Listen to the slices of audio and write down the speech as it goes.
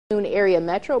Area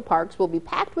metro parks will be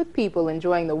packed with people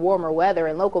enjoying the warmer weather,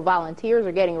 and local volunteers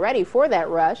are getting ready for that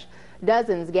rush.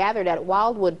 Dozens gathered at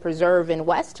Wildwood Preserve in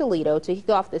West Toledo to kick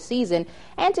off the season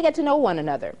and to get to know one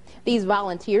another. These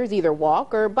volunteers either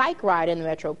walk or bike ride in the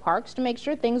metro parks to make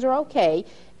sure things are okay.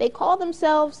 They call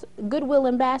themselves Goodwill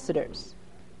Ambassadors.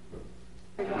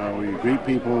 We greet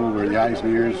people, we're the eyes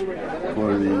and ears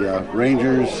for the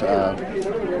rangers,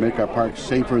 make our parks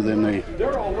safer than they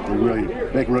really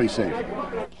make them really safe.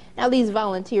 Now, these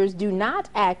volunteers do not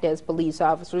act as police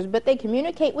officers, but they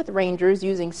communicate with rangers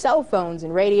using cell phones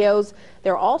and radios.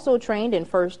 They're also trained in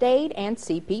first aid and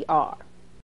CPR.